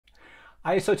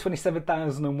ISO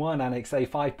 27001 Annex A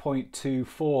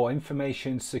 5.24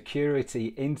 Information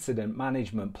Security Incident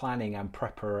Management Planning and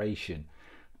Preparation.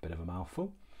 Bit of a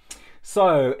mouthful.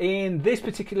 So in this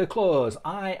particular clause,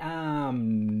 I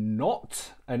am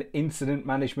not an incident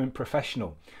management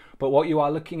professional, but what you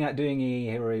are looking at doing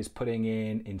here is putting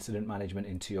in incident management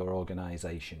into your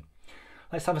organization.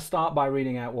 Let's have a start by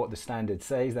reading out what the standard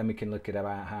says, then we can look at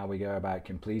about how we go about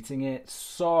completing it.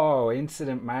 So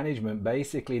incident management,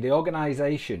 basically the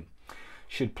organization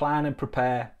should plan and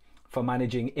prepare for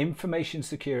managing information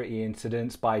security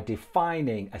incidents by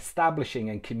defining, establishing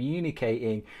and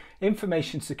communicating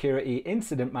information security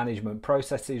incident management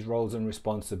processes, roles and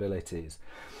responsibilities.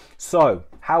 So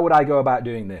how would I go about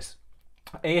doing this?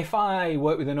 If I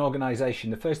work with an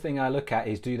organization, the first thing I look at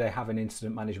is, do they have an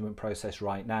incident management process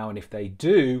right now? And if they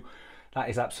do, that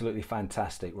is absolutely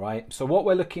fantastic, right? So what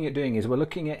we're looking at doing is we're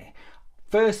looking at,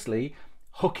 firstly,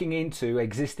 hooking into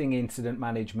existing incident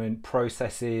management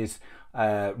processes,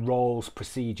 roles,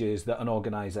 procedures that an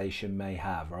organization may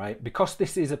have, right? Because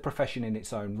this is a profession in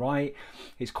its own right,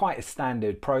 it's quite a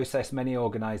standard process. Many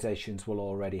organizations will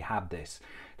already have this.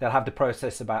 They'll have the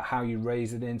process about how you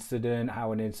raise an incident,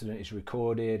 how an incident is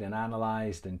recorded and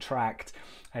analyzed and tracked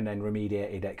and then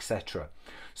remediated, etc.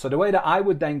 So the way that I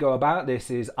would then go about this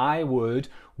is I would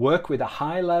work with a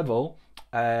high level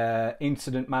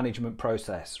incident management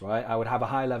process, right? I would have a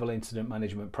high level incident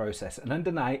management process, and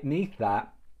underneath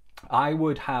that I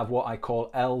would have what I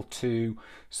call L2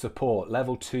 support,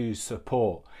 level 2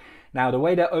 support. Now the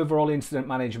way that overall incident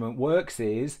management works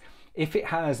is, if it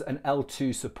has an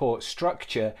L2 support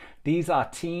structure, these are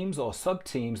teams or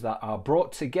sub-teams that are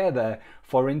brought together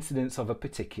for incidents of a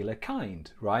particular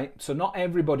kind, right? So not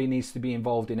everybody needs to be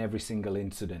involved in every single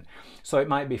incident. So it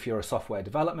might be if you're a software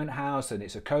development house and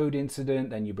it's a code incident,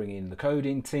 then you bring in the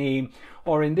coding team.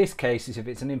 Or in this case, if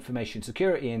it's an information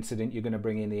security incident, you're going to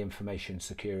bring in the information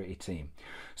security team.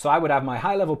 So I would have my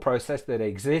high-level process that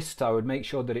exists. I would make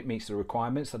sure that it meets the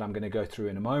requirements that I'm going to go through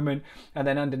in a moment. And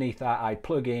then underneath that, I'd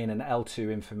plug in an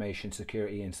L2 information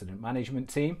security incident management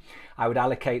team. I would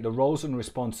allocate the roles and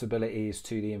responsibilities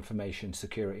to the information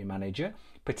security manager,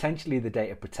 potentially the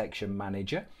data protection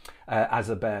manager as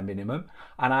a bare minimum,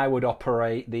 and I would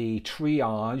operate the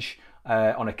triage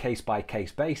on a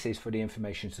case-by-case basis for the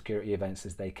information security events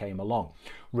as they came along,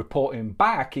 reporting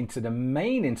back into the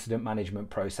main incident management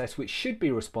process, which should be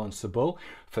responsible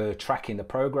for tracking the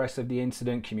progress of the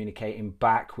incident, communicating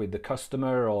back with the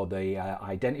customer or the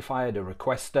identifier, the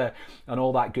requester, and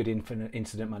all that good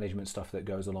incident management stuff that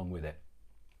goes along with it.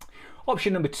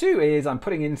 Option number 2 is I'm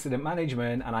putting incident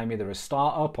management and I'm either a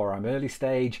startup or I'm early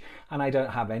stage and I don't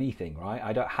have anything, right?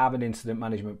 I don't have an incident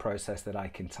management process that I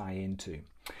can tie into.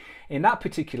 In that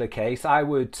particular case, I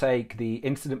would take the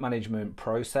incident management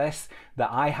process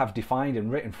that I have defined and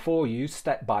written for you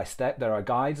step by step. There are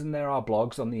guides and there are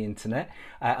blogs on the internet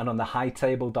and on the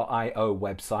hightable.io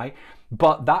website.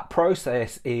 But that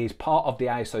process is part of the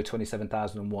ISO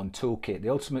 27001 toolkit, the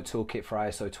ultimate toolkit for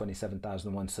ISO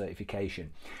 27001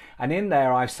 certification. And in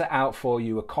there, I've set out for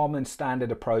you a common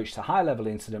standard approach to high-level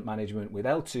incident management with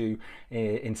L2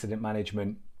 incident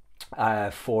management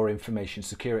for information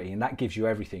security, and that gives you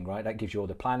everything, right? That gives you all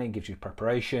the planning, gives you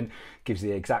preparation, gives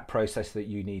the exact process that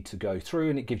you need to go through,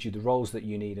 and it gives you the roles that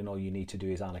you need, and all you need to do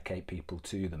is allocate people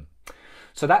to them.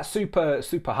 So that's super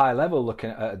high level looking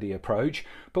at the approach.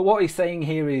 But what he's saying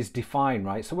here is define,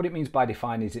 right? So what it means by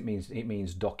define is it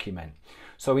means document.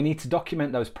 So we need to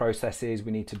document those processes,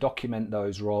 we need to document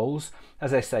those roles.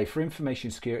 As I say, for information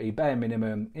security, bare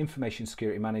minimum, information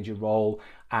security manager role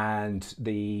and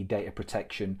the data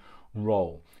protection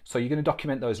role. So you're going to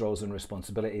document those roles and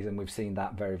responsibilities, and we've seen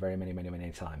that very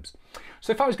many times.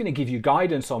 So if I was going to give you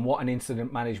guidance on what an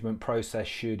incident management process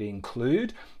should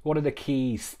include, what are the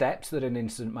key steps that an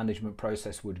incident management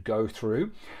process would go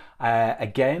through?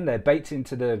 Again, they're baked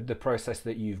into the process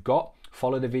that you've got.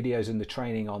 Follow the videos and the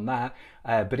training on that,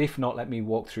 but if not, let me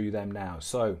walk through them now.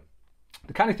 So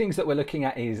the kind of things that we're looking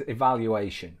at is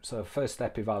evaluation. So first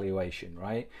step, evaluation,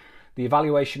 right? The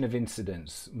evaluation of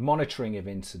incidents, monitoring of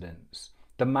incidents,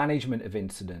 the management of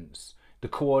incidents, the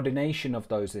coordination of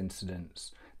those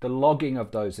incidents, the logging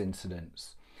of those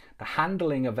incidents, the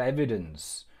handling of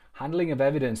evidence. Handling of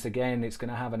evidence, again, it's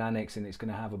going to have an annex and it's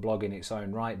going to have a blog in its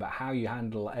own right, but how you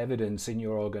handle evidence in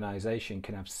your organization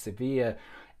can have severe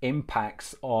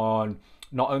impacts on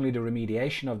not only the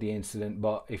remediation of the incident,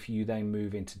 but if you then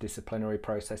move into disciplinary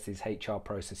processes, HR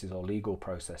processes or legal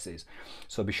processes.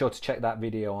 So be sure to check that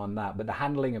video on that. But the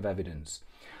handling of evidence.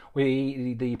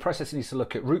 The process needs to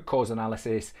look at root cause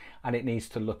analysis and it needs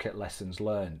to look at lessons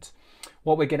learned.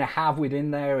 What we're going to have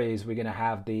within there is we're going to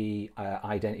have the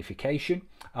identification,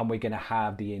 and we're going to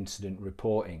have the incident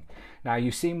reporting. Now,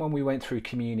 you've seen when we went through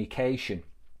communication,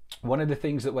 one of the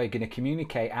things that we're going to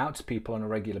communicate out to people on a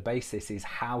regular basis is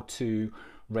how to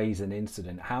raise an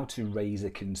incident, how to raise a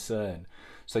concern.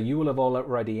 So you will have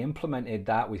already implemented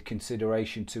that with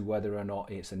consideration to whether or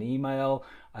not it's an email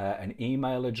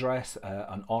address,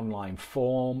 an online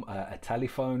form, a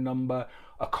telephone number,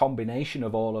 a combination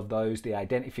of all of those, the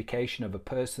identification of a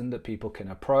person that people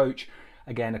can approach,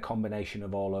 again, a combination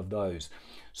of all of those.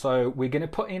 So we're going to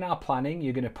put in our planning.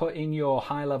 You're going to put in your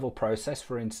high-level process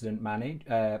for incident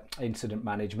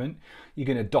management. You're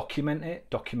going to document it,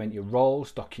 document your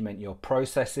roles, document your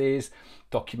processes,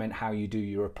 document how you do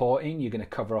your reporting. You're going to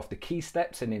cover off the key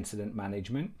steps in incident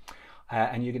management,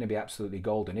 and you're going to be absolutely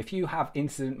golden. If you have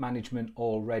incident management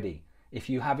already,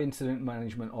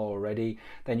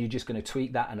 then you're just going to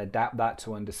tweak that and adapt that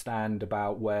to understand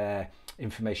about where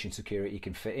information security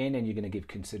can fit in, and you're going to give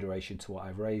consideration to what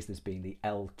I've raised as being the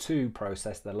L2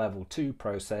 process, the level 2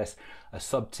 process, a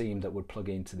sub-team that would plug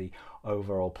into the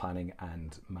overall planning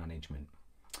and management.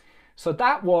 So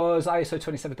that was ISO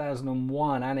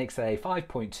 27001 Annex A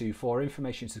 5.24,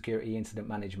 Information Security Incident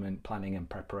Management Planning and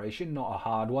Preparation. Not a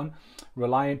hard one,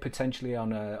 reliant potentially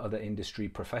on other industry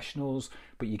professionals,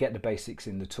 but you get the basics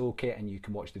in the toolkit, and you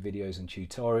can watch the videos and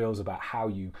tutorials about how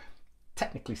you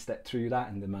technically step through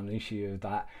that and the minutiae of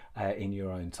that in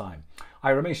your own time.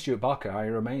 I remain Stuart Barker. I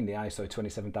remain the ISO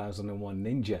 27001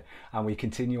 Ninja, and we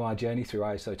continue our journey through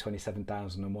ISO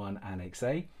 27001 Annex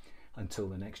A. Until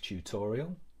the next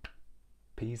tutorial,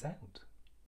 peace out.